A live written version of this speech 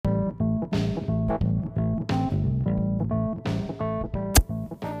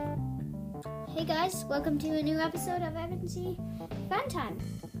Hey guys, welcome to a new episode of F&C Fun Time.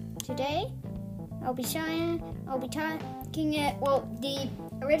 Today, I'll be talking the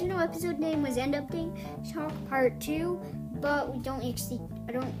original episode name was End Update Talk Part 2, but we don't actually,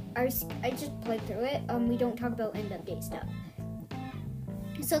 I just played through it. We don't talk about end update stuff.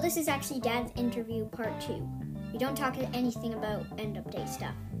 So this is actually Dad's interview Part 2. We don't talk anything about end update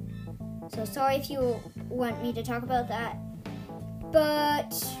stuff. So sorry if you want me to talk about that,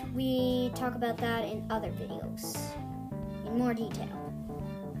 but we talk about that in other videos in more detail.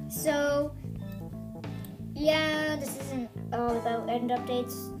 So yeah, this isn't all about end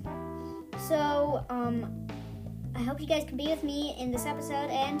updates. So I hope you guys can be with me in this episode,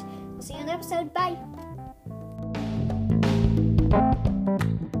 and we'll see you in the episode. Bye.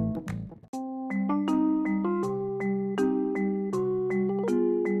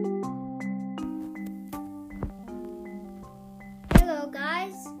 Hello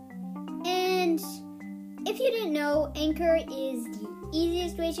guys, and if you didn't know, Anchor is the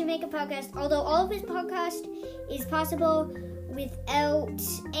easiest way to make a podcast. Although all of his podcast is possible without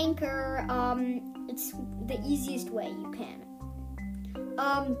Anchor, it's the easiest way you can.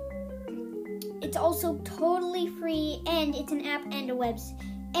 It's also totally free, and it's an app and a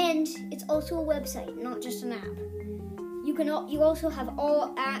and it's also a website, not just an app. You also have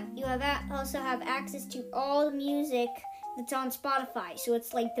also have access to all the music that's on Spotify. So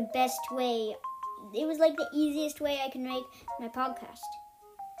it's like the best way. It was like the easiest way I can make my podcast.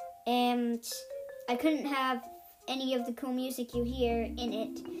 And I couldn't have any of the cool music you hear in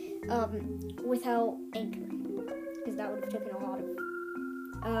it without Anchor, because that would have taken a lot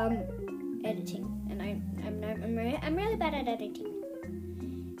of editing, and I'm really bad at editing.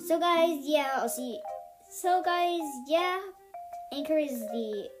 So guys, yeah, Anchor is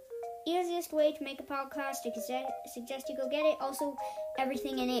the easiest way to make a podcast. I suggest you go get it. Also,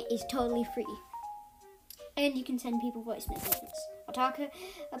 everything in it is totally free, and you can send people voice messages. I'll talk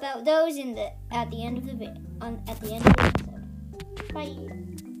about those at the end of the episode. Bye.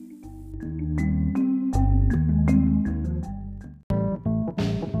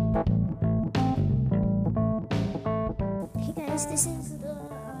 Hey guys, this is the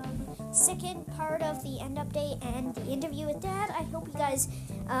second part of the end update and the interview with Dad. I hope you guys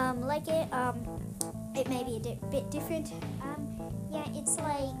like it. It may be a bit different. Yeah, it's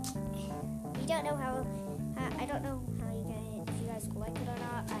like we don't know how. I don't know how if you guys like it or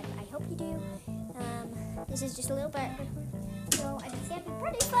not. I hope you do. This is just a little bit. So it's gonna be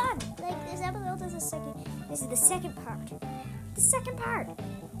pretty fun. Like this episode is This is the second part. The second part.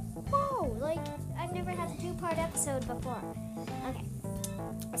 Whoa! Like I've never had a 2-part episode before. Okay.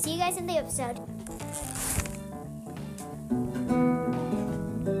 I'll see you guys in the episode.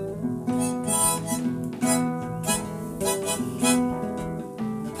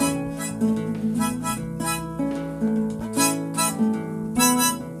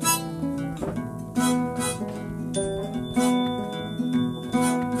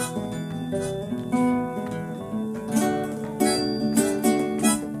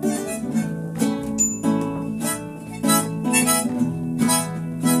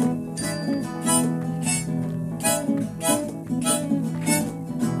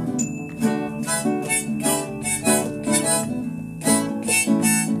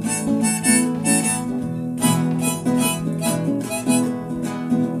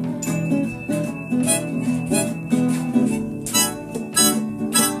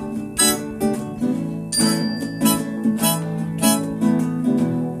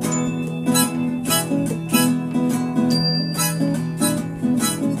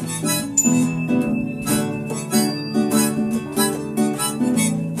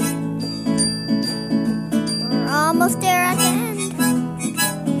 Almost there at the end.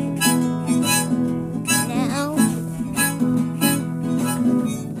 Now.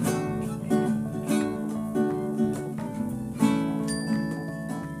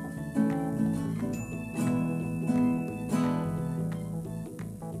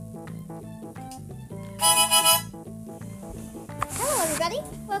 Hello everybody,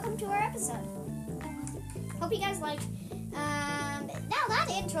 welcome to our episode. Hope you guys liked. Now that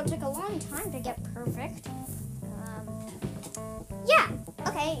intro took a long time to get perfect. Yeah,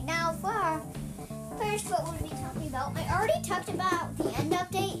 okay, now first what we'll be talking about. I already talked about the end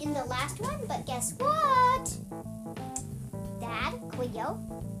update in the last one, but guess what? Dad, Cleo,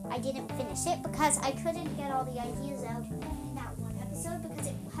 I didn't finish it because I couldn't get all the ideas out in that one episode because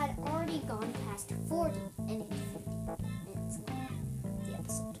it had already gone past 40 and it's 50 minutes long, the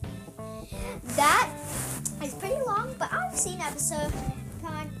episode. That is pretty long, but I've seen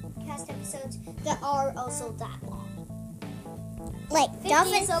podcast episodes that are also that long. Like 50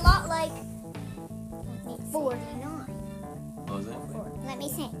 is a lot like 49. Oh, is that? Let me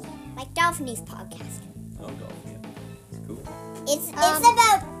think. Like Dolphini's podcast. Oh, golf, yeah. It's cool. It's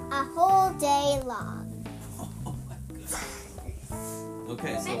about a whole day long. Oh my God.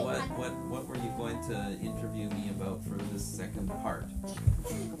 Okay, so what were you going to interview me about for this second part?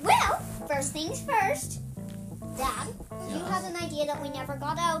 Well, first things first. Dad, you Yeah. have an idea that we never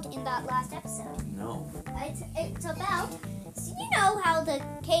got out in that last episode. No. It's about, so you know how the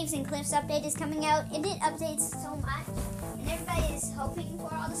Caves and Cliffs update is coming out, and it updates so much, and everybody is hoping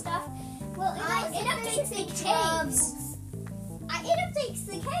for all the stuff. Well, it updates the caves. It updates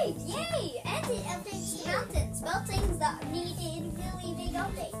the caves, yay! And it updates the mountains. Both things that needed really big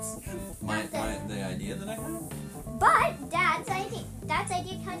updates. The idea that I have? But Dad's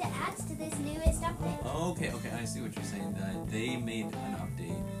idea kind of adds to this newest update. Oh, okay, I see what you're saying. That they made an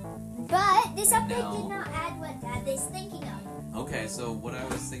update. But this update Now- did not add what Dad is thinking of. Okay, so what I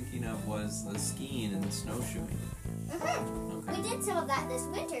was thinking of was the skiing and snowshoeing. Okay. We did some of that this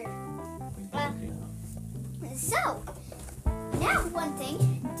winter. Okay. So, now one thing,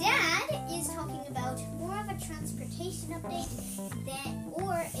 Dad is talking about more of a transportation update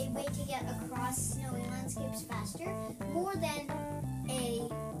or a way to get across snowy landscapes faster, more than a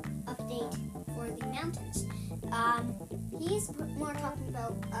update for the mountains. He's more talking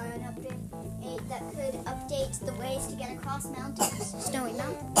about an update that could update the ways to get across mountains, snowy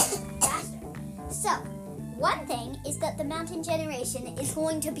mountains, faster. So, one thing is that the mountain generation is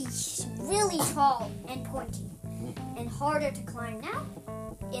going to be really tall and pointy and harder to climb now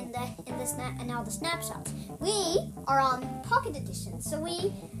in the snapshots. We are on Pocket Edition, so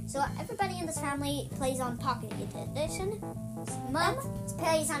everybody in this family plays on Pocket Edition. Mom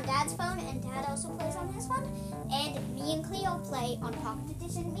plays on Dad's phone, and Dad also plays on his phone. And me and Cleo play on Pocket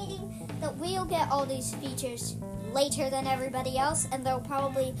Edition, meaning that we'll get all these features later than everybody else, and there'll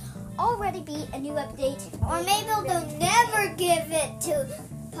probably already be a new update. Or maybe they'll never give it to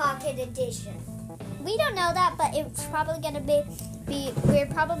Pocket Edition. We don't know that, but it's probably gonna be we're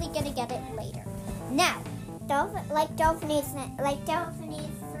probably gonna get it later. Now, Dolphini's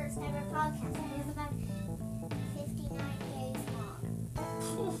first ever podcast. It was about 59 days long.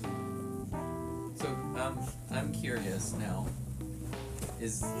 So, I'm curious now.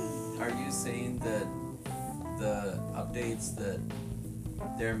 Are you saying that the updates that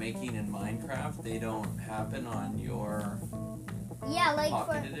they're making in Minecraft, they don't happen on your Yeah, like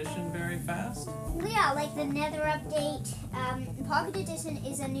Pocket Edition very fast? like the Nether update. Pocket Edition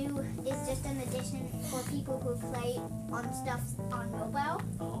is just an addition for people who play on stuff on mobile,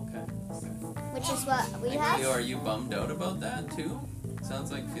 Oh, okay. which is what we And have. are you bummed out about that too?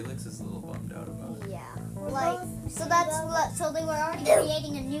 Sounds like Felix is a little bummed out about it. Yeah. So they were already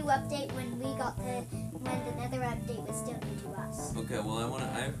creating a new update when the Nether update was still new to us. Okay, well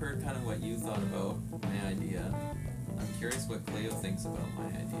I've heard kind of what you thought about my idea. I'm curious what Cleo thinks about my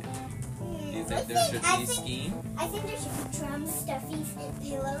idea. Do you think there should be skiing? I think there should be drums, stuffies,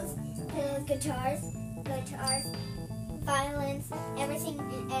 pillows, guitars, violins, everything,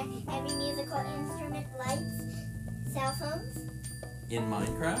 every musical instrument, lights, cell phones. In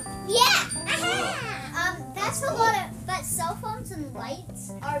Minecraft? Yeah. That's That's a lot of. But cell phones and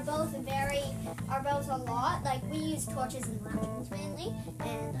lights are both a lot. Like we use torches and lanterns mainly,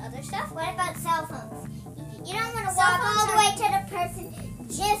 and other stuff. What about cell phones? You don't want to walk all the way to the person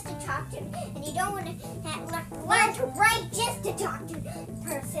just to talk to them, and you don't want to learn to write just to talk to the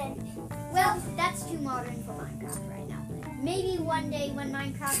person. Well, that's too modern for Minecraft right now. Maybe one day when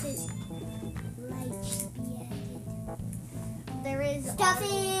Minecraft is there is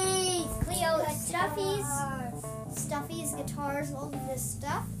Stuffies! Cleo, stuffies, guitars, all of this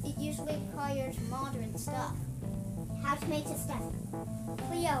stuff. It usually requires modern stuff. How to make a stuffy?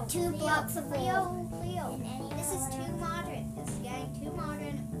 Cleo, blocks of Cleo. This is too modern. This is getting too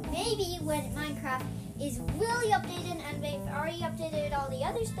modern. Maybe when Minecraft is really updated and they've already updated all the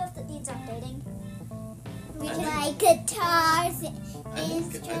other stuff that needs updating, we can make guitars. I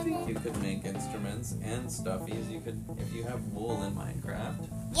think you could make instruments and stuffies. You could, if you have wool in Minecraft.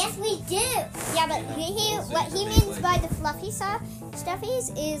 Yes, we do. Yeah, but what he means by the fluffy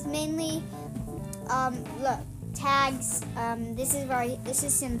stuffies is mainly, look, tags. This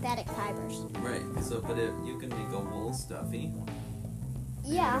is synthetic fibers. Right. So, but you can make a wool stuffy.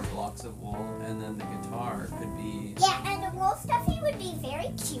 Yeah. Blocks of wool, and then the guitar could be. Yeah, and the wool stuffy would be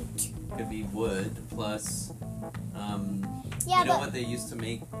very cute. Could be wood plus. Yeah, you know but what they used to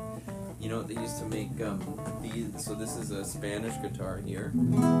make? You know what they used to make? These. So this is a Spanish guitar here.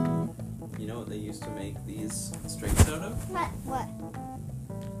 You know what they used to make these strings out of? what?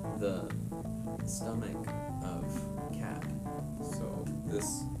 The stomach of cat. So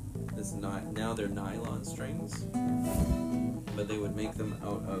this this now they're nylon strings, but they would make them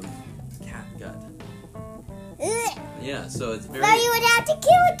out of cat gut. Ugh. Yeah, so it's very. So you would have to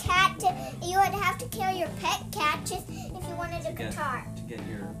kill a cat. You would have to kill your pet cat just if you wanted a guitar. To get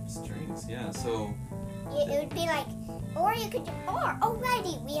your strings, yeah. So It would be like, or you could, or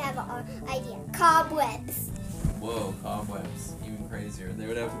already we have our idea. Cobwebs. whoa, cobwebs, even crazier. They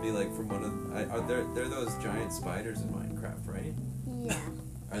would have to be like from one of. They're those giant spiders in Minecraft, right? Yeah.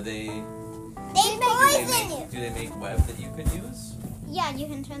 Are they? They poison you. Do they make web that you could use? Yeah, you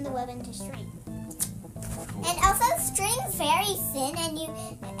can turn the web into string. Cool. And also, string's very thin,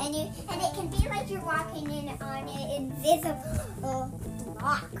 and it can be like you're walking in on an invisible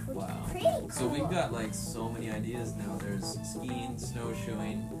block, which Wow. is pretty cool. So we've got like so many ideas now. There's skiing,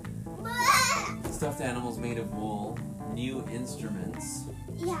 snowshoeing, stuffed animals made of wool, new instruments.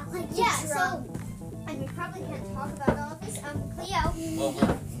 Yeah, like So, and we probably can't talk about all of this. Cleo. Well,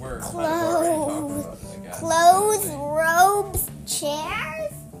 we're kind of already talking about it, I guess. clothes, robes,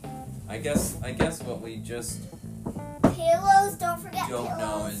 chairs, I guess what we just pillows. Don't forget don't pillows.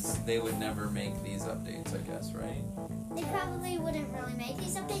 know is they would never make these updates, I guess, right? They probably wouldn't really make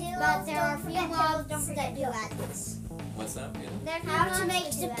these updates, Pillows, but there are a don't few forget pillows, mods don't forget that do add this. What's that, Cleo? There are a few How mods to make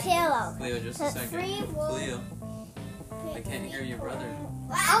that the do add pillow. Cleo, just a Put second. free wool. Cleo, I can't hear your brother.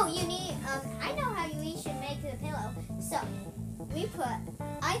 Oh, you need. I know how we should make the pillow. So, we put.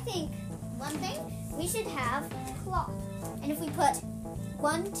 I think one thing we should have cloth, and if we put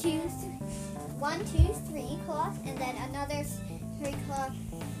 1, 2, 3 cloth, and then another 3 cloth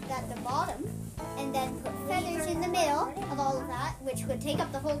at the bottom, and then put feathers in the middle of all of that, which would take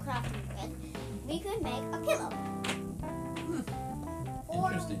up the whole crafting grid, we could make a pillow. Or we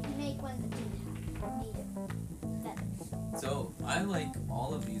Interesting. could make one that didn't have needed feathers. So I like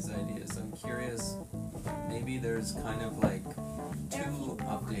all of these ideas. I'm curious. Maybe there's kind of like 2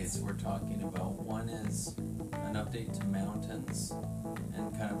 updates we're talking about. One is an update to mountains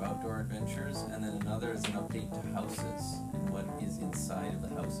and kind of outdoor adventures, and then another is an update to houses and what is inside of the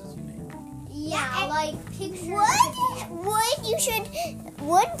houses you make. Yeah, like pictures.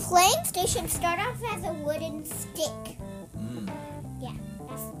 Wood planks, they should start off as a wooden stick. Yeah,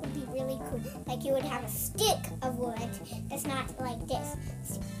 that would be really cool. Like you would have a stick of wood that's not like this.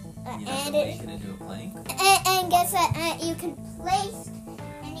 You have to make it into a plank. And guess what? You could place,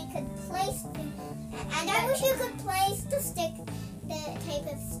 and I wish you could place the stick, the type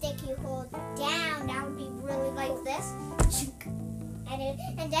of stick you hold down. That would be really like this.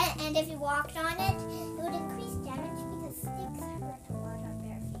 And if you walked on it, it would increase damage because sticks hurt a lot on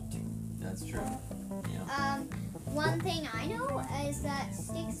bare feet. That's true. Yeah. One thing I know is that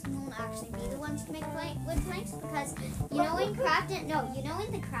sticks won't actually be the ones to make wood planks because in the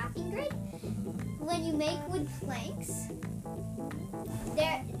crafting grid, when you make wood planks,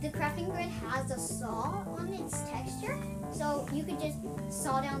 the crafting grid has a saw on its texture, so you could just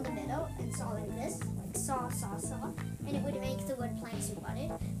saw down the middle and saw like this, like saw, and it would make the wood planks you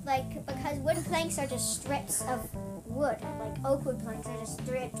wanted. Like because wood planks are just strips of wood, like oak wood planks are just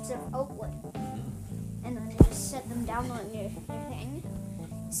strips of oak wood. And then you just set them down on your thing.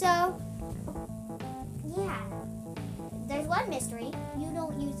 So, yeah. There's one mystery. You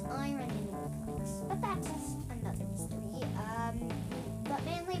don't use iron in your planks. But that's another mystery. But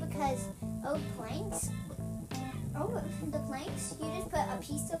mainly because the planks, you just put a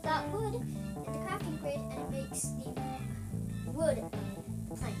piece of that wood in the crafting grid and it makes the wood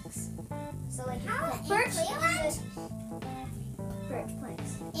planks. So like birch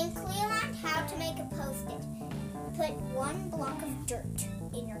planks. In Cleveland, how to make a post-it. Put 1 block of dirt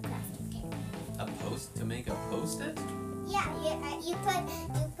in your crafting table. To make a post-it? Yeah, you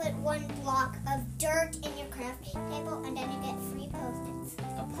put 1 block of dirt in your crafting table, and then you get free post-its.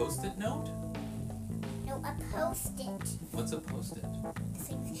 A post-it note? No, a post-it. What's a post-it? This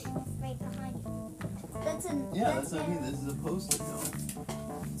thing's right behind you. That's That's what I mean. This is a post-it note.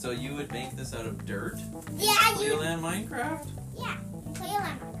 So you would make this out of dirt? Yeah, Clearland Minecraft? Yeah,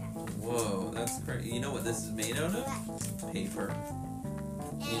 Cleveland Minecraft. Whoa, that's crazy. You know what this is made out of? Paper.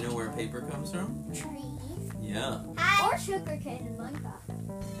 You know where paper comes from? Trees. Yeah. or sugarcane in Minecraft.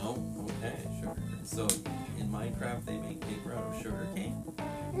 Oh, okay, sugar. So in Minecraft they make paper out of sugarcane?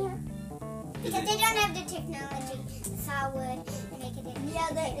 Yeah. Because they don't have the technology to saw wood and make it into Yeah,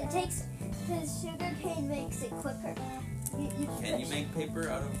 it takes, because sugarcane makes it quicker. Can you make paper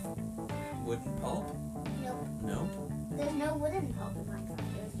out of wooden pulp? Nope. No? There's no wooden pulp in Minecraft.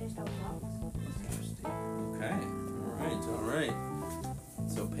 There's just oak blocks. Interesting. Okay. Alright.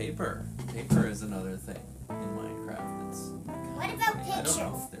 So paper. Paper is another thing in Minecraft. What about I don't pictures?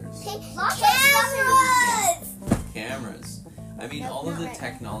 know if there's Cameras! cameras. I mean, Nope, all of not the right.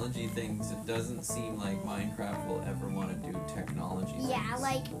 technology things, it doesn't seem like Minecraft will ever want to do technology Yeah, things.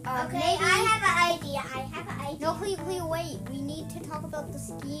 like Okay, maybe. I have an idea. No, Cleo, wait. We need to talk about the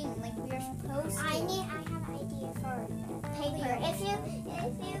skiing, like we are supposed to. I have an idea for paper. If you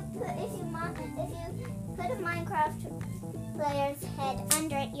put a Minecraft player's head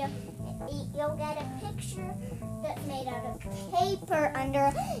under it, you'll get a picture that's made out of paper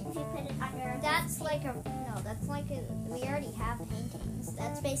under. If you put it under, That's like we already have paintings.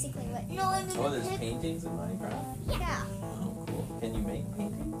 That's basically what. no, I mean Oh, there's paintings in Minecraft? Yeah. Oh, cool. Can you make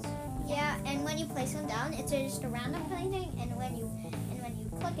paintings? Yeah, and when you place them down, it's just a random painting, and when you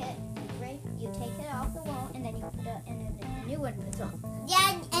click it, you take it off the wall, and then you put it, and then a new one puts on.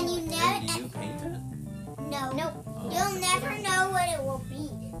 Yeah, and you And never. do you paint it? No. Nope. Oh. You'll never know what it will be.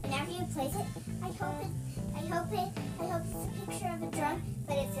 Whenever you place it, I hope it's a picture of a drum,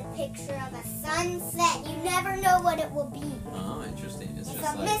 but it's a picture of a sunset. You never know what it will be. Oh, interesting. It's It's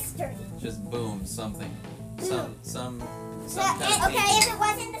just a like, mystery. just boom, something. Boom. Some So, kind of okay, painting. if it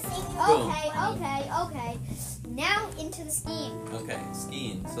wasn't the same, Boom. Okay. Now into the skiing. Okay,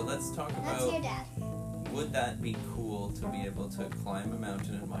 skiing. So let's talk That's about, your dad. would that be cool to be able to climb a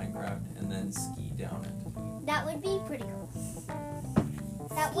mountain in Minecraft and then ski down it? That would be pretty cool.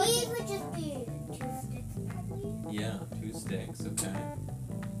 That would just be 2 sticks, probably. Yeah, 2 sticks, okay.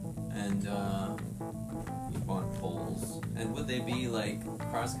 And you want poles. And would they be like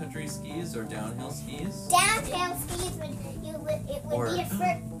cross-country skis or downhill skis? Downhill skis it would Or- be a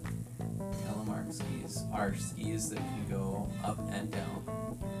first. Telemark skis are skis that can go up and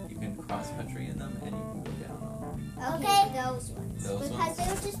down. You can cross-country in them and you can go down on them. Okay. Those ones. Those because ones? they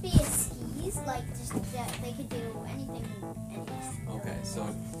would just be skis, like just that they could do anything. Okay, so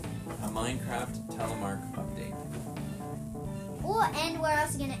a Minecraft telemark update. And we're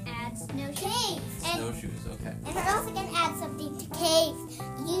also gonna add snowshoes. Caves. Snowshoes, okay. And we're also going to add something to caves.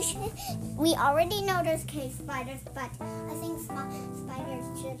 We already know there's cave spiders, but I think small spiders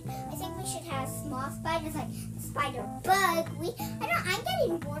I think we should have small spiders like spider bug. I'm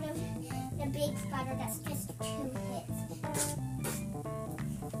getting bored of the big spider that's just 2 hits.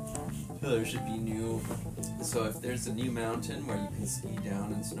 There should be so if there's a new mountain where you can ski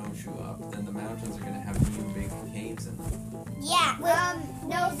down and snowshoe up, then the mountains are going to have new big caves in them. Yeah.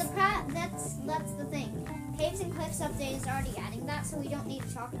 No, that's the thing. Caves and Cliffs update is already adding that, so we don't need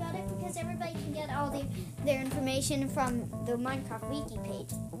to talk about it because everybody can get all their information from the Minecraft wiki page.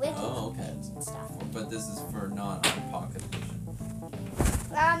 Oh, okay. And stuff. But this is for not on Pocket Edition.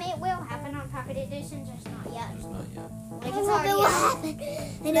 It will happen on Pocket Edition, just not yet. There's not yet. Like it's already out.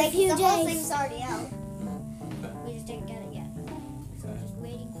 in a few the whole days. thing's already out. Okay. We just didn't get it yet. So we're just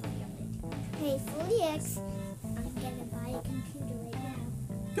waiting for the update. Hey, Fully X, I'm going to buy a computer right now.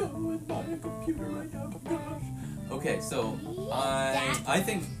 Go and buy a computer right now, gosh. Okay, so I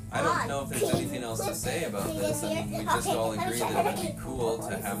think I don't know if there's anything else to say about this. I mean, we just all agree that it would be cool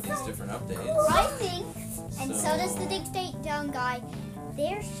to have these different updates. I think, and so does the Dictate Down guy,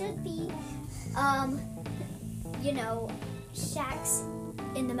 there should be, shacks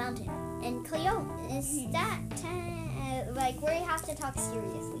in the mountain. And Cleo, is that, like, we have to talk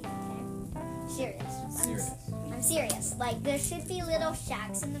seriously, okay? Serious. I'm serious. Like, there should be little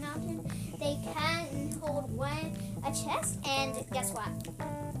shacks in the mountain. They can hold a chest, and guess what?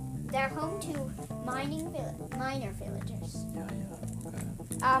 They're home to miner villagers. Yeah,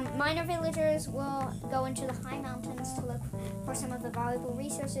 okay. Miner villagers will go into the high mountains to look for some of the valuable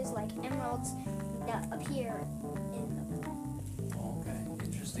resources like emeralds that appear in them. Okay,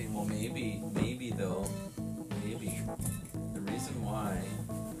 interesting. Well, maybe the reason why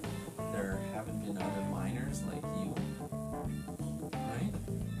there haven't been other miners like you, right?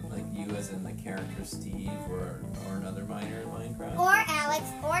 Like you as in the character Steve or another miner in Minecraft. Or Alex,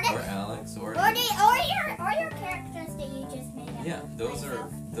 or Alex, or your characters that you just made up. yeah, those are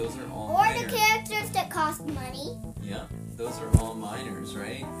all Or miners. the characters that cost money. Yeah, those are all miners,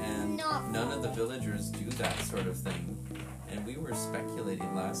 right? And No. none of the villagers do that sort of thing. And we were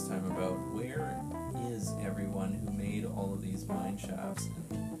speculating last time about where is everyone who made all of these mine shafts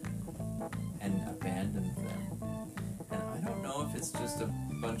and abandoned them. And I don't know if it's just a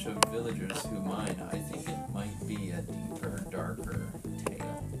bunch of villagers who mine. I think it might be a deeper, darker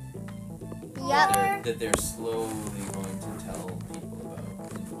tale that they're slowly going to tell people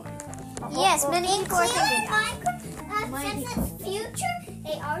about in Minecraft. Yes, many people are Including thinking that. Minecraft, since it's future,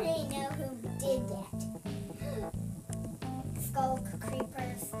 they already know who did that. Skull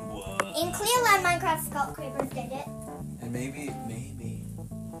creepers. Whoa. In Clearland, Minecraft skull creepers did it. And maybe it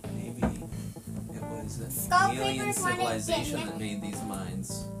was an Skull alien creepers wanted civilization Kenya. that made these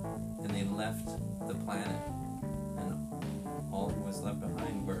mines, and they left the planet, and all was left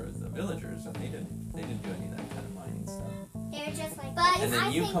behind were the villagers, and they didn't do any of that kind of mining stuff. They're just like, but And then I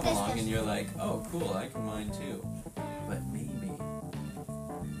you think come this along just- and you're like, oh, cool, I can mine too. But maybe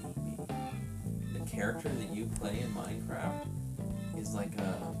the character that you play in Minecraft is like an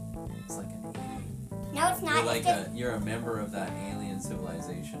alien. No, it's not. You're like It's just, you're a member of that alien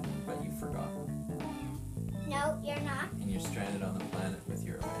civilization, but you forgot, no, you're not. and you're stranded on the planet with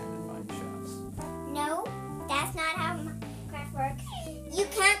your abandoned mine shafts. No, that's not how Minecraft works. You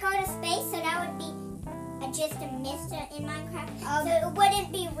can't go to space, so that would be just a mist in Minecraft. So it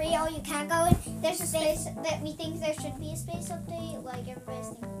wouldn't be real. You can't go in. There's a space that we think there should be a space update. Like everybody's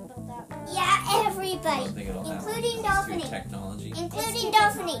thinking about that. Yeah, I everybody, don't think it'll happen. including It's through Dolphiny. technology. Including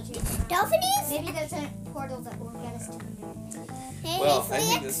Dolphiny. Dolphinies? Maybe there's a portal that will get us to the moon. Hey, Well, hey, I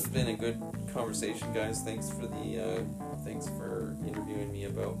think Felix. this has been a good conversation, guys. Thanks for interviewing me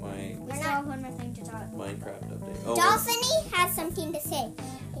about my We still have one more thing to talk. Minecraft update. Oh, Dolphiny has something to say.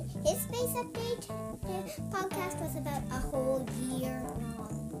 His space update podcast was about a whole year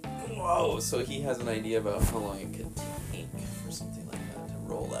long. whoa! So he has an idea about how long it could take for something like that to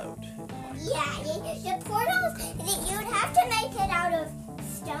roll out. Yeah, the portals, you would have to make it out of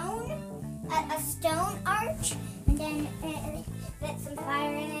stone, a stone arch, and then put some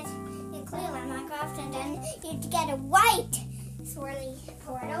fire in it, and clearly Minecraft, and then you'd get a white swirly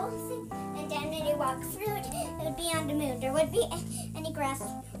portal, and then when you walk through it, it would be on the moon. There would be any grass,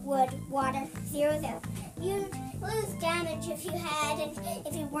 wood, water, zero there. You'd lose damage if you had, and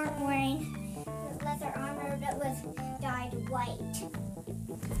if you weren't wearing leather armor that was dyed white.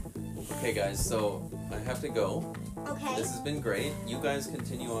 Okay, guys. So I have to go. Okay. This has been great. You guys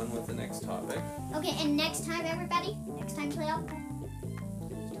continue on with the next topic. Okay, and next time, everybody, next time, Cleo,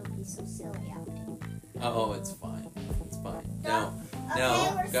 please don't be so silly out there. Oh, it's fine. It's fine. No.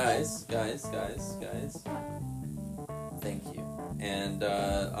 Now, we're guys. Thank you. And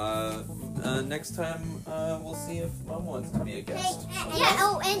next time we'll see if Mom wants to be a guest. Yeah.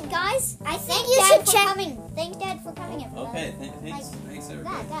 Oh, and guys, I think thank you Dad should for check. coming. Thank Dad for coming, everybody. Okay. Thanks,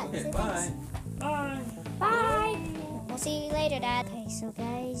 everybody. Dad, Okay, say bye. thanks. Bye. Bye. We'll see you later, Dad. Okay, so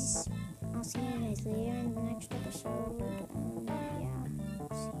guys, I'll see you guys later in the next episode. Yeah,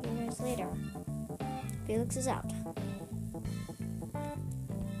 see you guys later. Felix is out.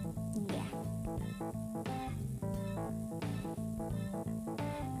 Yeah.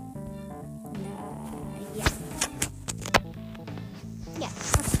 Yeah. Yeah.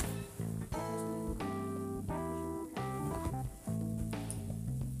 Okay.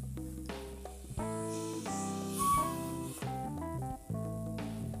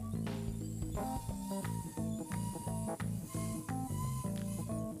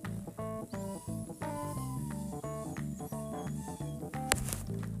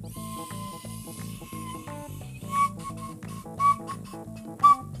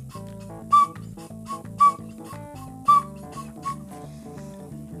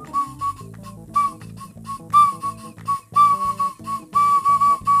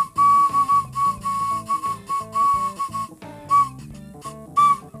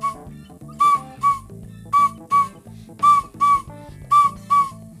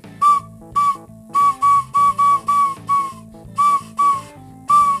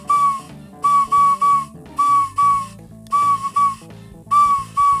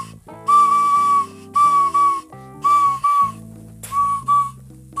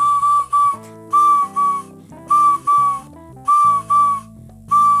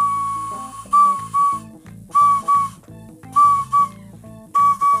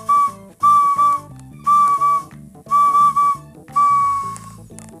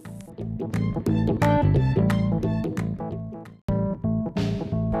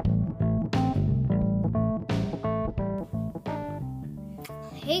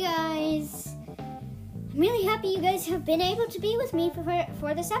 Hey guys, I'm really happy you guys have been able to be with me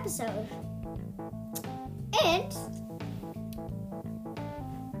for this episode. And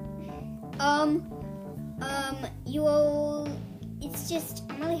it's just,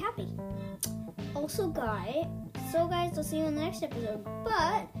 I'm really happy. Also guys, I'll see you in the next episode.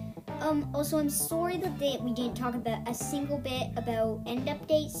 But also I'm sorry that we didn't talk about a single bit about end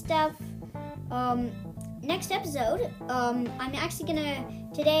update stuff. Next episode, I'm actually gonna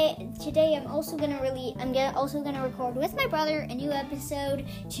today I'm also gonna record with my brother a new episode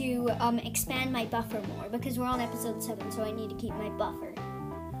to expand my buffer more, because we're on episode 7, so I need to keep my buffer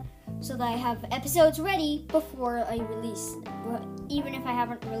so that I have episodes ready before I release, even if I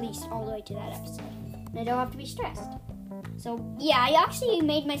haven't released all the way to that episode, and I don't have to be stressed. So yeah, I actually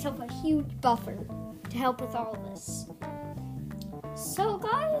made myself a huge buffer to help with all of this. So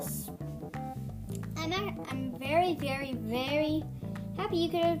guys, I'm very, very, very happy you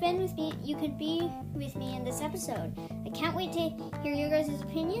could have been with me. You could be with me in this episode. I can't wait to hear your guys'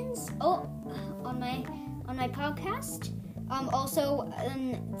 opinions. On my podcast.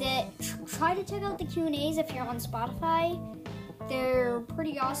 Try to check out the Q&As if you're on Spotify. They're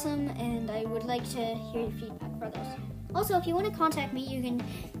pretty awesome, and I would like to hear your feedback for those. Also, if you want to contact me,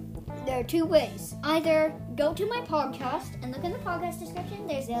 there are two ways. Either go to my podcast and look in the podcast description.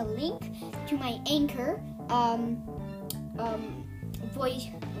 There's a link to my Anchor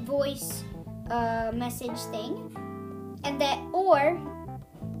voice message thing, and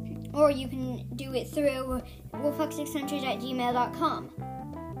or you can do it through wolfhawk600@gmail.com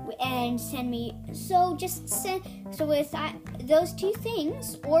and send me. So with those two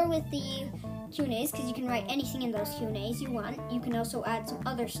things, or with the Q&As, because you can write anything in those Q&As you want. You can also add some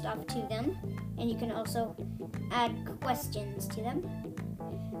other stuff to them, and you can also add questions to them.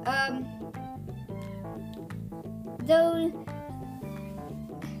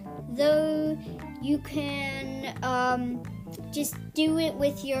 Though you can just do it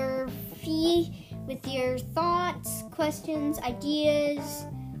with your thoughts, questions, ideas,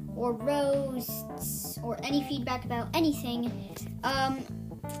 or roasts, or any feedback about anything.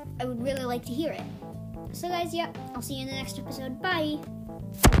 I would really like to hear it. So guys, I'll see you in the next episode. Bye!